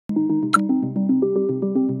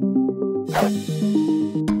And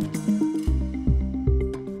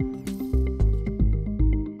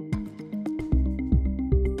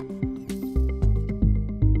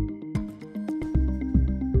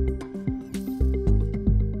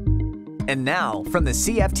now, from the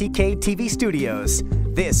CFTK-TV studios,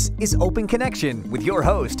 this is Open Connection with your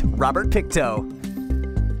host, Robert Pictou.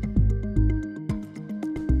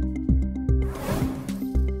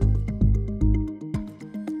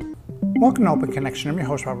 Welcome to Open Connection. I'm your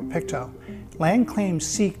host, Robert Pictou. Land claims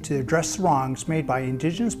seek to address the wrongs made by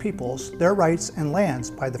Indigenous peoples, their rights, and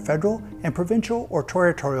lands by the federal and provincial or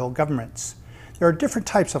territorial governments. There are different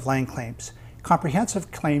types of land claims.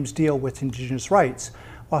 Comprehensive claims deal with Indigenous rights,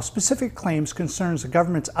 while specific claims concerns the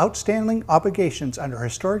government's outstanding obligations under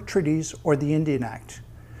historic treaties or the Indian Act.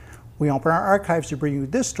 We open our archives to bring you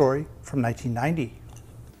this story from 1990.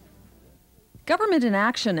 Government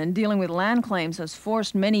inaction in dealing with land claims has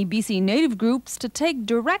forced many BC Native groups to take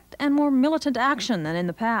direct and more militant action than in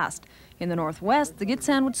the past. In the Northwest, the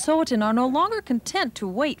Gitxsan-Wet'suwet'en are no longer content to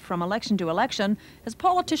wait from election to election as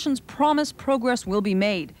politicians promise progress will be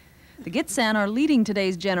made. The Gitxsan are leading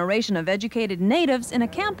today's generation of educated natives in a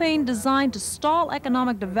campaign designed to stall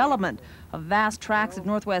economic development of vast tracts of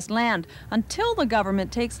Northwest land until the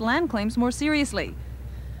government takes land claims more seriously.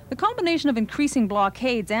 The combination of increasing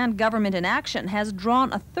blockades and government inaction has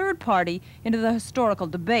drawn a third party into the historical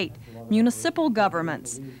debate, municipal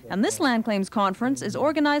governments. And this land claims conference is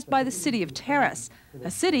organized by the city of Terrace,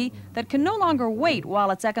 a city that can no longer wait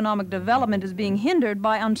while its economic development is being hindered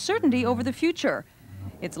by uncertainty over the future.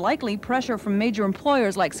 It's likely pressure from major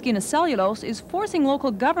employers like Skeena Cellulose is forcing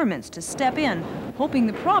local governments to step in, hoping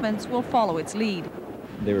the province will follow its lead.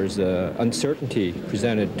 There is uncertainty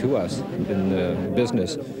presented to us in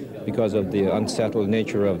business because of the unsettled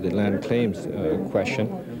nature of the land claims question.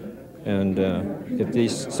 And if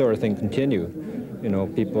these sort of things continue,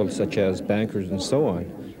 people such as bankers and so on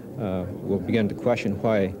will begin to question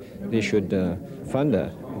why they should fund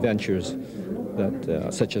ventures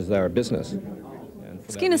that, such as our business.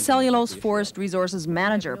 Skeena Cellulose Forest Resources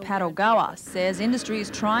Manager Pat Ogawa says industry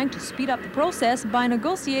is trying to speed up the process by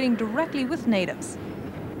negotiating directly with natives.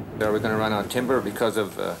 Are we going to run out of timber because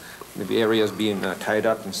of maybe areas being tied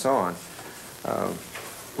up and so on?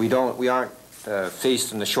 We aren't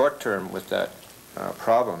faced in the short term with that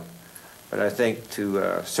problem, but I think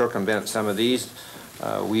to circumvent some of these,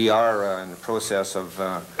 we are in the process of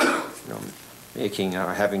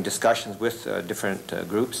having discussions with different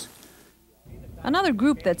groups. Another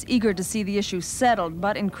group that's eager to see the issue settled,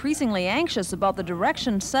 but increasingly anxious about the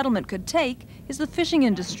direction settlement could take, is the fishing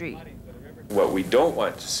industry. What we don't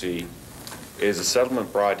want to see is a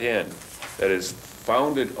settlement brought in that is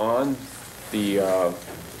founded on the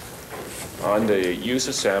use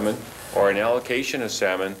of salmon or an allocation of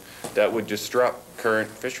salmon that would disrupt current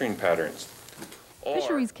fishing patterns.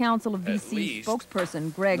 Fisheries Council of BC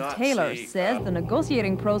spokesperson Greg Taylor says the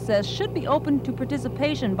negotiating process should be open to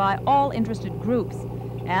participation by all interested groups,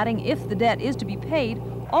 adding if the debt is to be paid,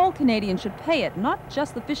 all Canadians should pay it, not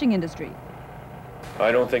just the fishing industry.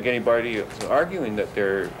 I don't think anybody is arguing that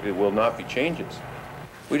there will not be changes.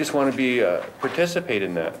 We just want to participate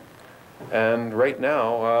in that. And right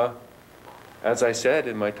now, as I said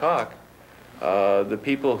in my talk, the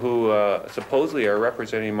people who supposedly are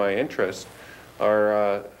representing my interests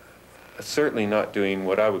are certainly not doing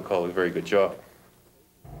what I would call a very good job.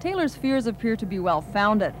 Taylor's fears appear to be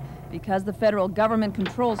well-founded. Because the federal government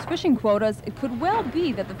controls fishing quotas, it could well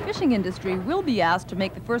be that the fishing industry will be asked to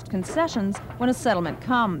make the first concessions when a settlement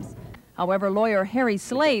comes. However, lawyer Harry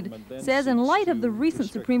Slade says in light of the recent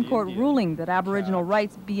Supreme Court ruling that Aboriginal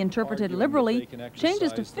rights be interpreted liberally,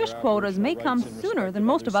 changes to fish quotas may come sooner than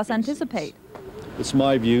most of us anticipate. It's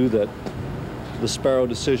my view that the Sparrow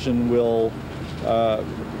decision will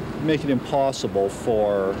make it impossible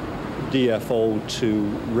for DFO to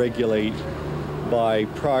regulate by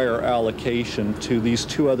prior allocation to these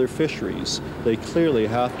two other fisheries. They clearly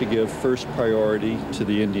have to give first priority to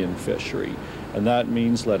the Indian fishery, and that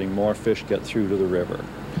means letting more fish get through to the river.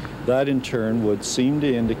 That in turn would seem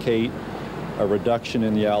to indicate a reduction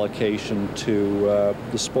in the allocation to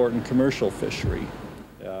the sport and commercial fishery.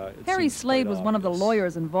 Harry Slade was one of the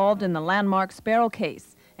lawyers involved in the landmark Sparrow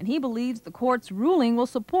case, and he believes the court's ruling will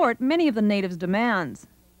support many of the natives' demands.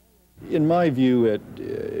 In my view, it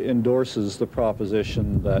endorses the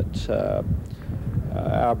proposition that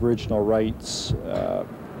Aboriginal rights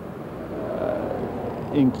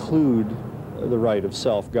include the right of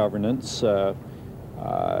self-governance.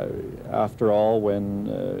 After all,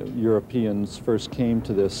 when Europeans first came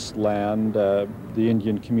to this land, the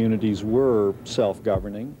Indian communities were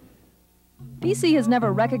self-governing. BC has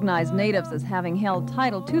never recognized natives as having held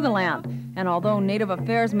title to the land, and although Native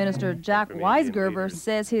Affairs Minister Jack Weisgerber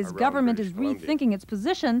says his government is rethinking its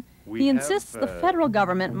position, he insists the federal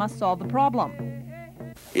government must solve the problem.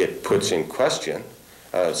 It puts in question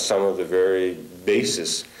some of the very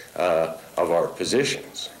basis of our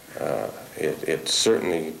positions. It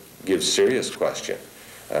certainly gives serious question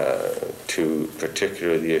to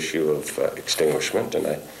particularly the issue of extinguishment, and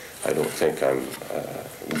I don't think I'm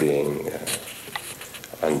being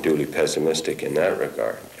unduly pessimistic in that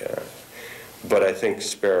regard. But I think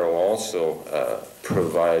Sparrow also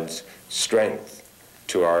provides strength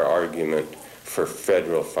to our argument for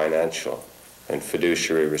federal financial and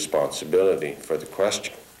fiduciary responsibility for the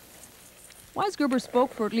question. Weisgerber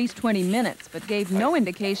spoke for at least 20 minutes, but gave no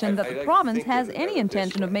indication that the province has any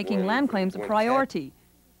intention of making land claims a priority.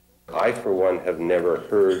 I, for one, have never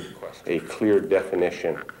heard a clear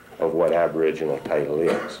definition of what Aboriginal title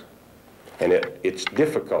is. And it's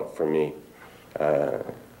difficult for me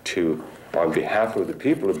to, on behalf of the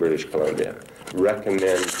people of British Columbia,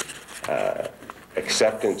 recommend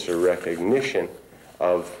acceptance or recognition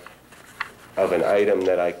of an item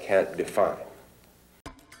that I can't define.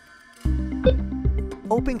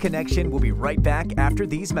 Open Connection will be right back after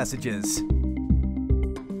these messages.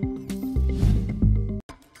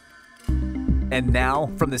 And now,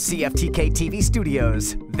 from the CFTK-TV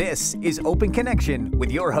studios, this is Open Connection with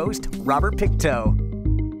your host, Robert Pictou.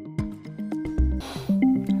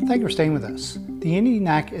 Thank you for staying with us. The Indian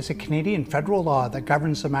Act is a Canadian federal law that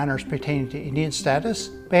governs the matters pertaining to Indian status,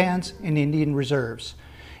 bans, and Indian reserves.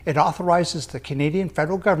 It authorizes the Canadian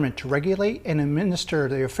federal government to regulate and administer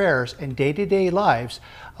the affairs and day-to-day lives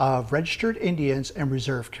of registered Indians and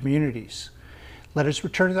reserve communities. Let us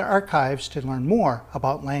return to the archives to learn more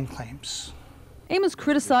about land claims. Amos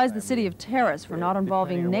criticized the city of Terrace for not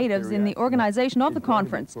involving natives in the organization of the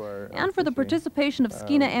conference and for the participation of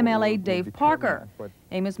Skeena MLA Dave Parker.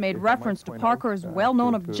 Amos made reference to Parker's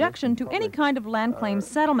well-known objection to any kind of land claim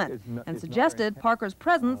settlement and suggested Parker's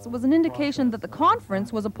presence was an indication that the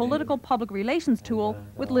conference was a political public relations tool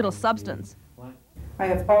with little substance. I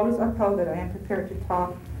have always upheld that I am prepared to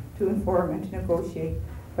talk, to inform, and to negotiate,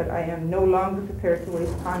 but I am no longer prepared to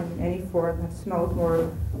waste time in any forum that smelled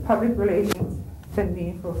more public relations than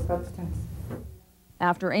meaningful substance.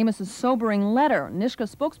 After Amos's sobering letter,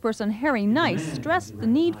 Nisga'a spokesperson Harry Nice stressed the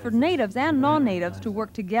need for natives and non-natives to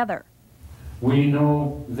work together. We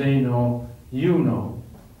know, they know, you know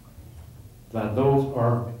that those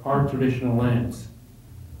are our traditional lands.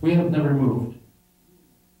 We have never moved.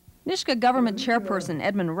 Nisga'a government chairperson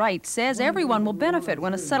Edmund Wright says everyone will benefit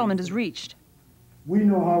when a settlement is reached. We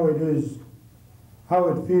know how it is, how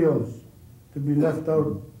it feels to be left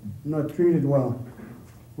out, not treated well.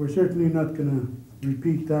 We're certainly not going to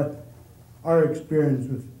repeat that, our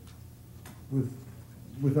experience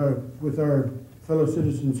with our fellow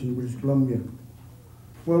citizens in British Columbia.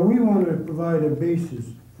 Well, we want to provide a basis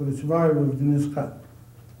for the survival of the Nisga'a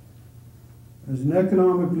as an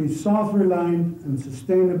economically self-reliant and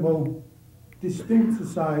sustainable, distinct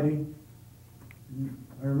society.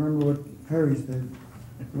 I remember what Harry said.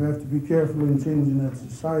 We have to be careful in changing that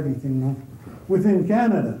society thing now. Within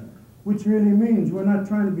Canada, which really means we're not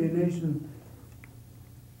trying to be a nation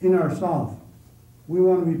in ourselves. We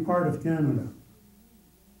want to be part of Canada.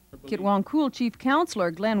 Kitwang Chief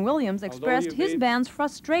Councillor Glenn Williams expressed his band's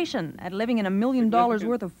frustration at living in $1 million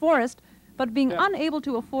worth of forest, but being unable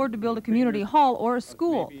to afford to build a community hall or a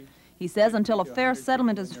school. He says until a fair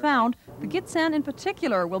settlement is found, the Gitxsan in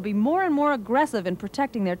particular will be more and more aggressive in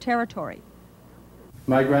protecting their territory.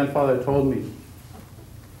 My grandfather told me,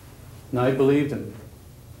 and I believed him,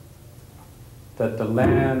 that the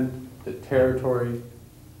land, the territory,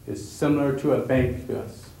 is similar to a bank to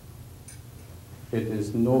us. It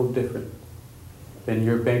is no different than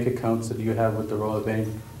your bank accounts that you have with the Royal Bank,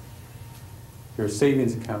 your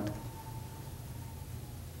savings account.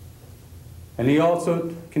 And he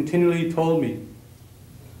also continually told me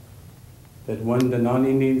that when the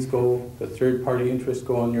non-Indians go, the third-party interests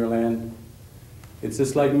go on your land, it's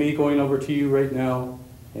just like me going over to you right now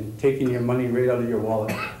and taking your money right out of your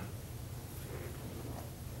wallet.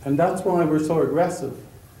 And that's why we're so aggressive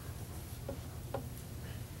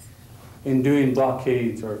in doing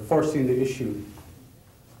blockades or forcing the issue.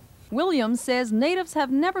 Williams says natives have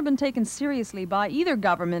never been taken seriously by either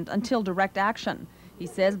government until direct action. He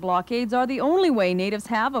says blockades are the only way natives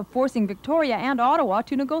have of forcing Victoria and Ottawa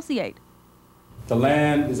to negotiate. The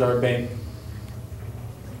land is our bank.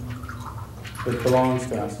 It belongs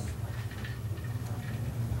to us.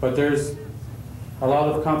 But there's a lot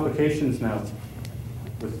of complications now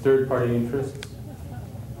with third-party interests,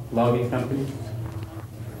 logging companies.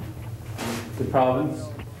 the province,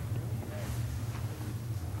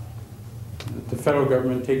 the federal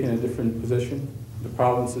government taking a different position. The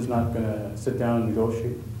province is not going to sit down and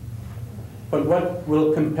negotiate. But what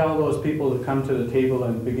will compel those people to come to the table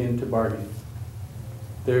and begin to bargain?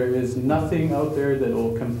 There is nothing out there that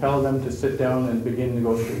will compel them to sit down and begin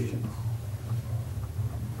negotiations.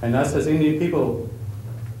 And us as Indian people,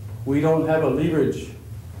 we don't have a leverage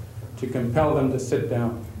to compel them to sit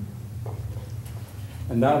down.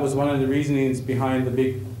 And that was one of the reasonings behind the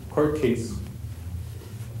big court case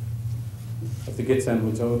of the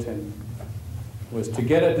Gitxsan-Wet'suwet'en, was to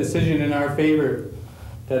get a decision in our favor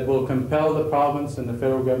that will compel the province and the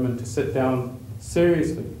federal government to sit down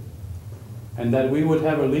seriously, and that we would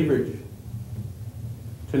have a leverage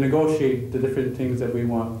to negotiate the different things that we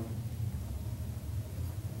want.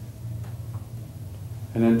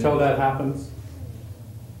 And until that happens,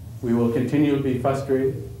 we will continue to be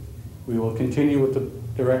frustrated. We will continue with the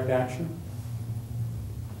direct action.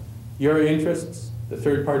 Your interests, the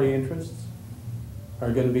third-party interests,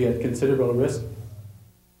 are going to be at considerable risk.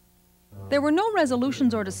 There were no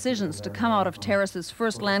resolutions or decisions to come out of Terrace's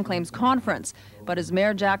first land claims conference, but as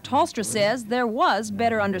Mayor Jack Tolster says, there was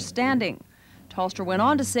better understanding. Tolster went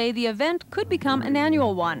on to say the event could become an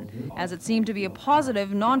annual one, as it seemed to be a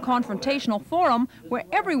positive, non-confrontational forum where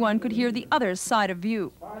everyone could hear the other's side of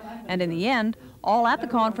view. And in the end, all at the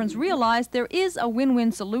conference realized there is a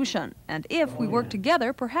win-win solution, and if we work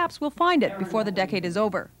together, perhaps we'll find it before the decade is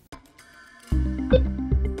over.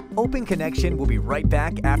 Open Connection will be right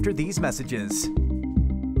back after these messages.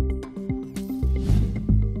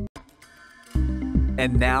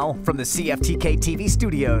 And now, from the CFTK-TV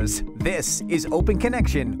studios, this is Open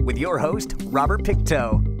Connection with your host, Robert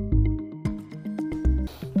Pictou.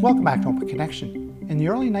 Welcome back to Open Connection. In the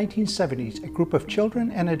early 1970s, a group of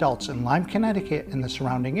children and adults in Lyme, Connecticut and the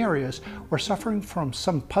surrounding areas were suffering from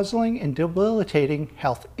some puzzling and debilitating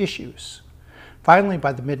health issues. Finally,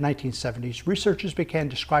 by the mid-1970s, researchers began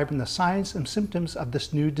describing the signs and symptoms of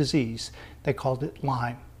this new disease. They called it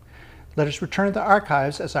Lyme. Let us return to the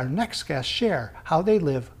archives as our next guests share how they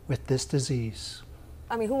live with this disease.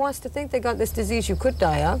 I mean, who wants to think they got this disease you could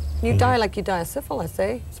die of? You die like you die of syphilis,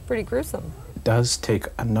 eh? It's pretty gruesome. It does take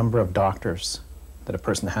a number of doctors that a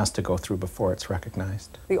person has to go through before it's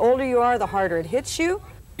recognized. The older you are, the harder it hits you.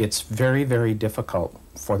 It's very, very difficult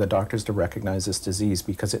for the doctors to recognize this disease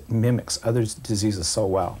because it mimics other diseases so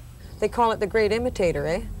well. They call it the great imitator,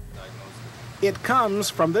 eh? It comes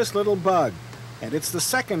from this little bug, and it's the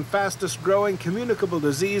second fastest growing communicable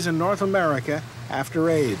disease in North America after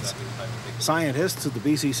AIDS. Scientists at the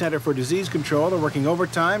BC Centre for Disease Control are working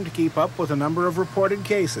overtime to keep up with a number of reported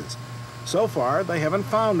cases. So far, they haven't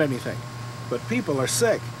found anything, but people are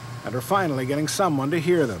sick and are finally getting someone to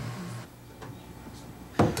hear them.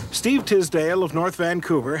 Steve Tisdale of North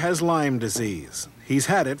Vancouver has Lyme disease. He's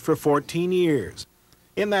had it for 14 years.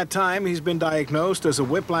 In that time, he's been diagnosed as a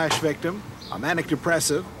whiplash victim, a manic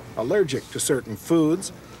depressive, allergic to certain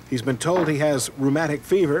foods. He's been told he has rheumatic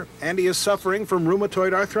fever, and he is suffering from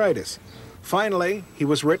rheumatoid arthritis. Finally, he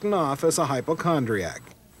was written off as a hypochondriac.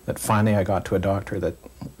 That finally I got to a doctor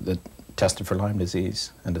that tested for Lyme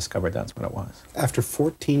disease and discovered that's what it was. After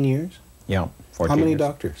 14 years? Yeah, 14 How many years.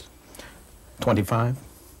 doctors? 25.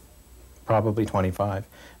 Probably 25,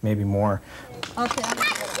 maybe more. Okay,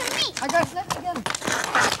 I got it. Let me get him.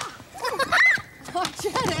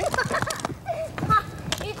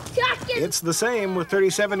 It's the same with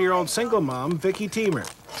 37-year-old single mom, Vicki Teemer.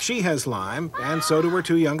 She has Lyme, and so do her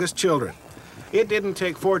two youngest children. It didn't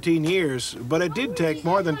take 14 years, but it did take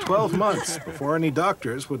more than 12 months before any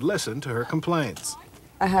doctors would listen to her complaints.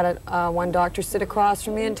 I had one doctor sit across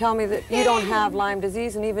from me and tell me that you don't have Lyme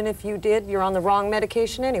disease, and even if you did, you're on the wrong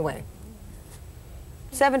medication anyway.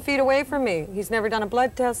 7 feet away from me. He's never done a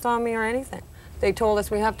blood test on me or anything. They told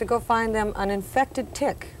us we have to go find them an infected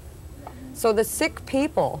tick. So the sick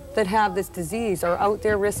people that have this disease are out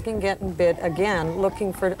there risking getting bit again,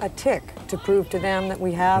 looking for a tick to prove to them that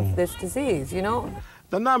we have this disease, you know?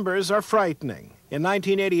 The numbers are frightening. In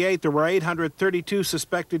 1988, there were 832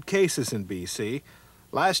 suspected cases in BC.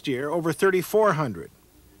 Last year, over 3,400.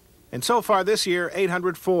 And so far this year,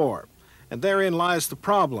 804. And therein lies the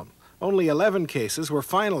problem. Only 11 cases were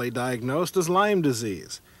finally diagnosed as Lyme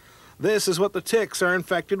disease. This is what the ticks are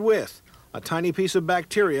infected with, a tiny piece of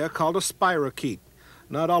bacteria called a spirochete.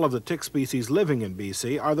 Not all of the tick species living in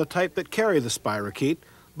BC are the type that carry the spirochete,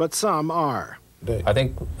 but some are. I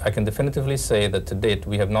think I can definitively say that to date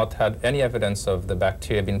we have not had any evidence of the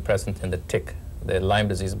bacteria being present in the tick, the Lyme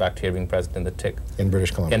disease bacteria being present in the tick. In British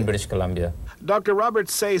Columbia? In British Columbia. Dr. Robert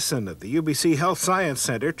Sayson at the UBC Health Science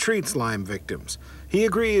Center treats Lyme victims. He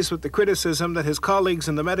agrees with the criticism that his colleagues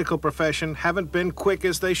in the medical profession haven't been quick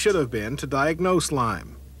as they should have been to diagnose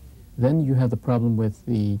Lyme. Then you have the problem with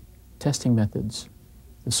the testing methods.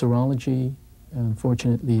 The serology,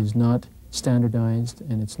 unfortunately, is not standardized,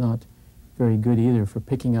 and it's not very good either for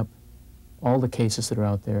picking up all the cases that are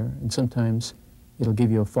out there, and sometimes it'll give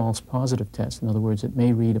you a false positive test. In other words, it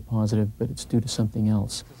may read a positive, but it's due to something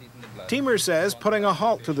else. Teamer says putting a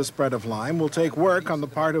halt to the spread of Lyme will take work on the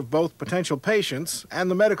part of both potential patients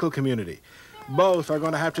and the medical community. Both are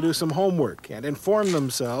going to have to do some homework and inform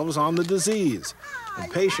themselves on the disease.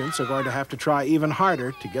 And patients are going to have to try even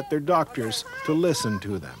harder to get their doctors to listen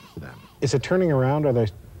to them. Is it turning around? Are they...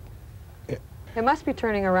 It must be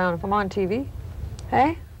turning around if I'm on TV.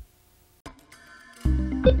 Hey?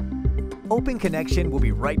 Open Connection will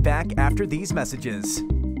be right back after these messages.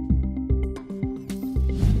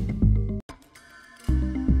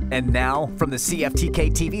 And now, from the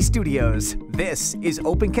CFTK-TV studios, this is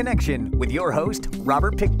Open Connection with your host,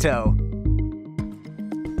 Robert Pictou.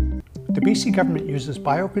 The BC government uses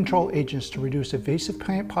biocontrol agents to reduce invasive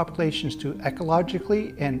plant populations to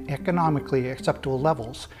ecologically and economically acceptable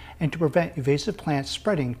levels and to prevent invasive plants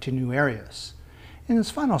spreading to new areas. In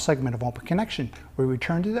this final segment of Open Connection, we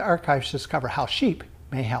return to the archives to discover how sheep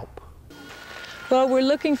may help. Well, we're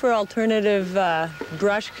looking for alternative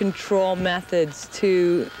brush control methods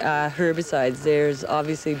to herbicides. There's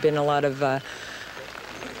obviously been a lot of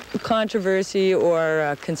controversy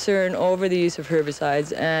or concern over the use of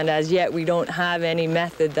herbicides, and as yet we don't have any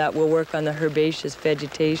method that will work on the herbaceous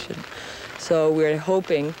vegetation. So we're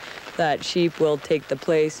hoping that sheep will take the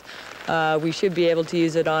place. We should be able to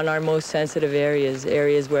use it on our most sensitive areas,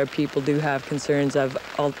 areas where people do have concerns of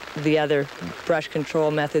all the other brush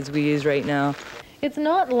control methods we use right now. It's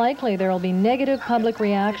not likely there will be negative public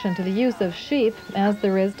reaction to the use of sheep, as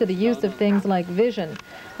there is to the use of things like vision.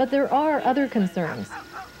 But there are other concerns.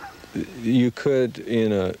 You could,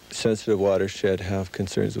 in a sensitive watershed, have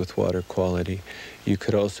concerns with water quality. You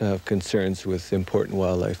could also have concerns with important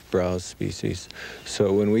wildlife browse species.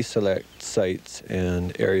 So when we select sites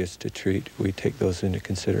and areas to treat, we take those into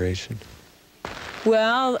consideration.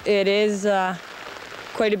 Well, it is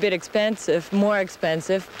quite a bit expensive, more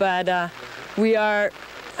expensive, but we are,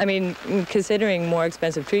 considering more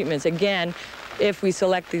expensive treatments, again, if we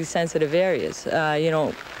select these sensitive areas,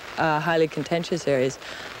 highly contentious areas.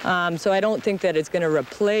 So I don't think that it's going to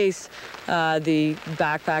replace the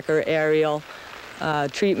backpacker aerial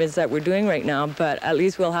treatments that we're doing right now, but at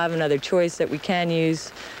least we'll have another choice that we can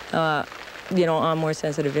use, on more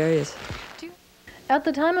sensitive areas. At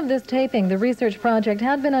the time of this taping, the research project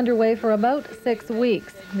had been underway for about 6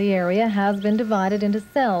 weeks. The area has been divided into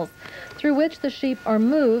cells, through which the sheep are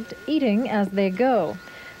moved, eating as they go.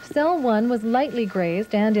 Cell 1 was lightly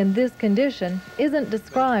grazed and, in this condition, isn't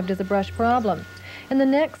described as a brush problem. In the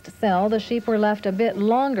next cell, the sheep were left a bit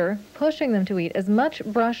longer, pushing them to eat as much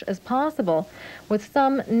brush as possible, with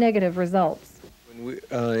some negative results.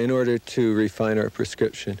 In order to refine our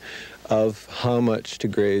prescription of how much to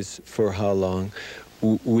graze for how long,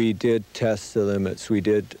 we did test the limits. We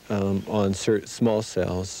did on small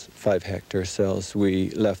cells, 5-hectare cells, we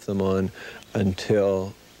left them on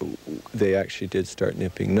until they actually did start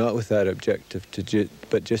nipping, not with that objective,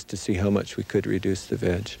 but just to see how much we could reduce the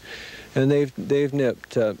veg. And they've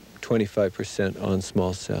nipped 25% on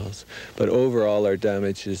small cells, but overall our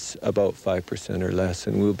damage is about 5% or less,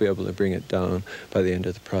 and we'll be able to bring it down by the end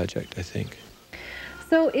of the project, I think.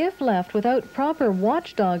 So if left without proper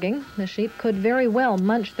watchdogging, the sheep could very well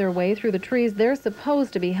munch their way through the trees they're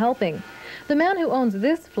supposed to be helping. The man who owns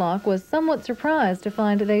this flock was somewhat surprised to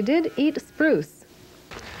find they did eat spruce.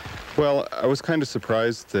 Well, I was kind of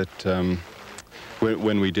surprised that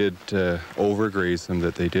when we did overgraze them,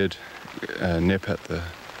 that they did nip at the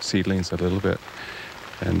seedlings a little bit.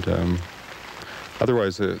 And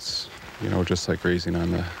otherwise it's, just like grazing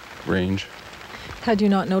on the range. Had you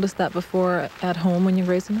not noticed that before at home when you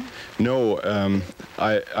grazed them? No,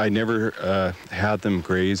 I never had them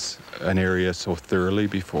graze an area so thoroughly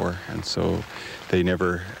before, and so they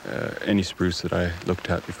never, any spruce that I looked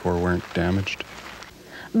at before weren't damaged.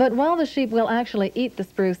 But while the sheep will actually eat the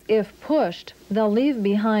spruce if pushed, they'll leave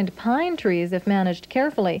behind pine trees if managed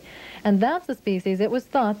carefully, and that's a species it was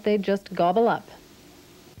thought they'd just gobble up.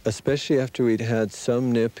 Especially after we'd had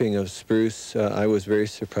some nipping of spruce, I was very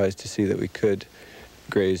surprised to see that we could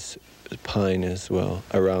graze pine as well,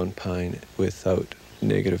 around pine, without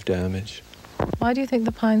negative damage. Why do you think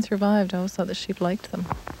the pine survived? I always thought the sheep liked them.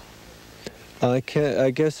 I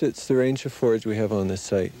guess it's the range of forage we have on this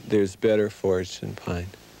site. There's better forage than pine.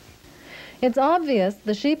 It's obvious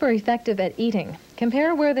the sheep are effective at eating.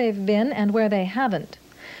 Compare where they've been and where they haven't.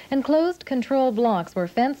 Enclosed control blocks were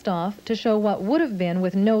fenced off to show what would have been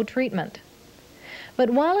with no treatment. But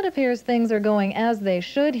while it appears things are going as they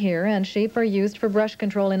should here and sheep are used for brush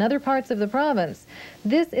control in other parts of the province,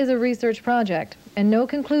 this is a research project and no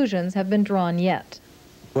conclusions have been drawn yet.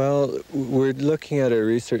 Well, we're looking at a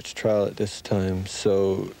research trial at this time,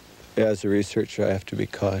 so as a researcher I have to be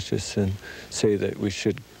cautious and say that we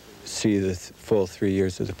should see the full 3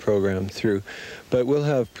 years of the program through. But we'll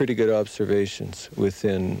have pretty good observations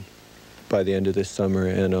by the end of this summer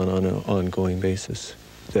and on an ongoing basis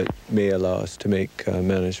that may allow us to make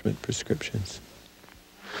management prescriptions.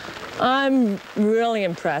 I'm really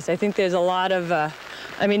impressed. I think there's a lot of,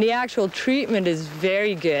 the actual treatment is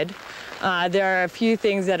very good. There are a few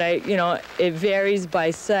things that it varies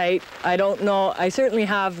by site. I don't know, I certainly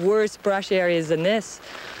have worse brush areas than this.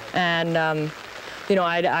 And,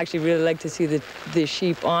 I'd actually really like to see the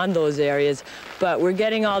sheep on those areas. But we're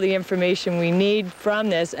getting all the information we need from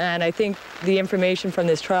this, and I think the information from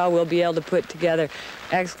this trial will be able to put together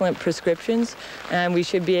excellent prescriptions, and we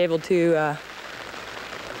should be able to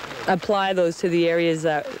apply those to the areas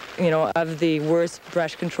that, of the worst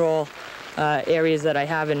brush control areas that I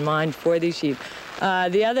have in mind for these sheep.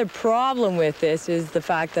 The other problem with this is the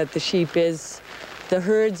fact that the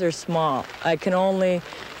herds are small.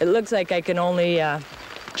 It looks like I can only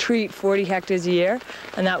treat 40 hectares a year,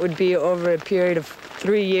 and that would be over a period of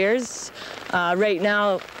 3 years. Right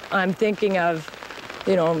now, I'm thinking of,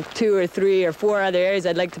 2 or 3 or 4 other areas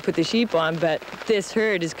I'd like to put the sheep on, but this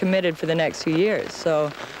herd is committed for the next 2 years,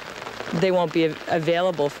 so they won't be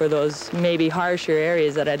available for those maybe harsher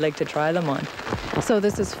areas that I'd like to try them on. So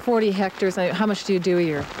this is 40 hectares. How much do you do a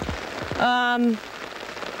year?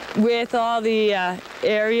 With all the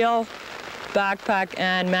aerial, backpack,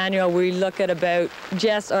 and manual, we look at about,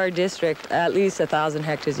 just our district, at least 1,000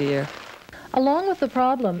 hectares a year. Along with the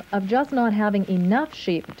problem of just not having enough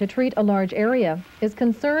sheep to treat a large area is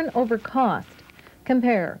concern over cost.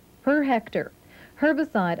 Compare, per hectare,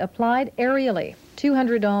 herbicide applied aerially,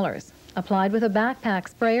 $200. Applied with a backpack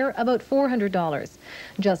sprayer, about $400.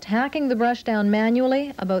 Just hacking the brush down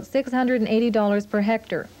manually, about $680 per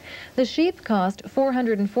hectare. The sheep cost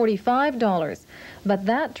 $445, but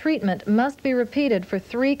that treatment must be repeated for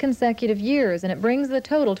 3 consecutive years, and it brings the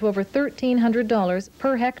total to over $1,300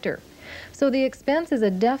 per hectare. So the expense is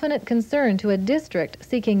a definite concern to a district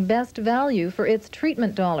seeking best value for its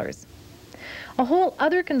treatment dollars. A whole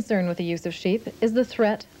other concern with the use of sheep is the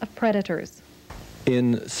threat of predators.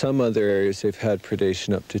 In some other areas, they've had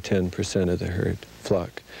predation up to 10% of the herd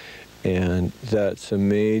flock, and that's a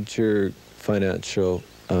major financial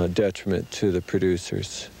detriment to the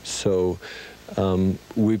producers. So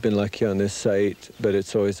we've been lucky on this site, but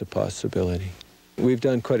it's always a possibility. We've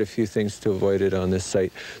done quite a few things to avoid it on this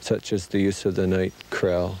site, such as the use of the night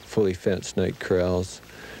corral, fully fenced night corrals,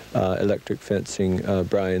 electric fencing.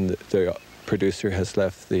 Brian, the producer, has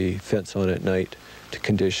left the fence on at night to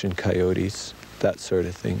condition coyotes, that sort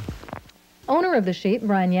of thing. Owner of the sheep,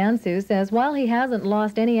 Brian Yansu, says while he hasn't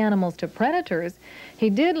lost any animals to predators, he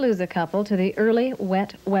did lose a couple to the early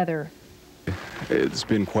wet weather. It's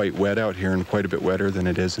been quite wet out here, and quite a bit wetter than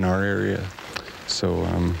it is in our area. So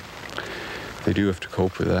they do have to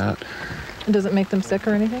cope with that. Does it make them sick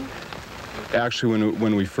or anything? Actually,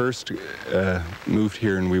 when we first moved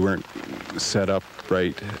here and we weren't set up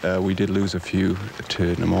right, we did lose a few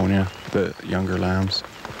to pneumonia, the younger lambs,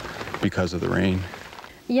 because of the rain.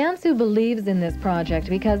 Yansu believes in this project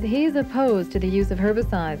because he's opposed to the use of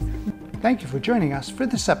herbicides. Thank you for joining us for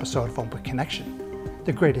this episode of Open Connection.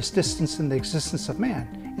 The greatest distance in the existence of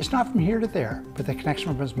man is not from here to there, but the connection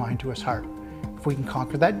from his mind to his heart. If we can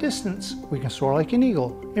conquer that distance, we can soar like an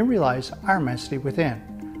eagle and realize our immensity within.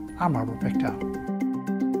 I'm Robert Pictou.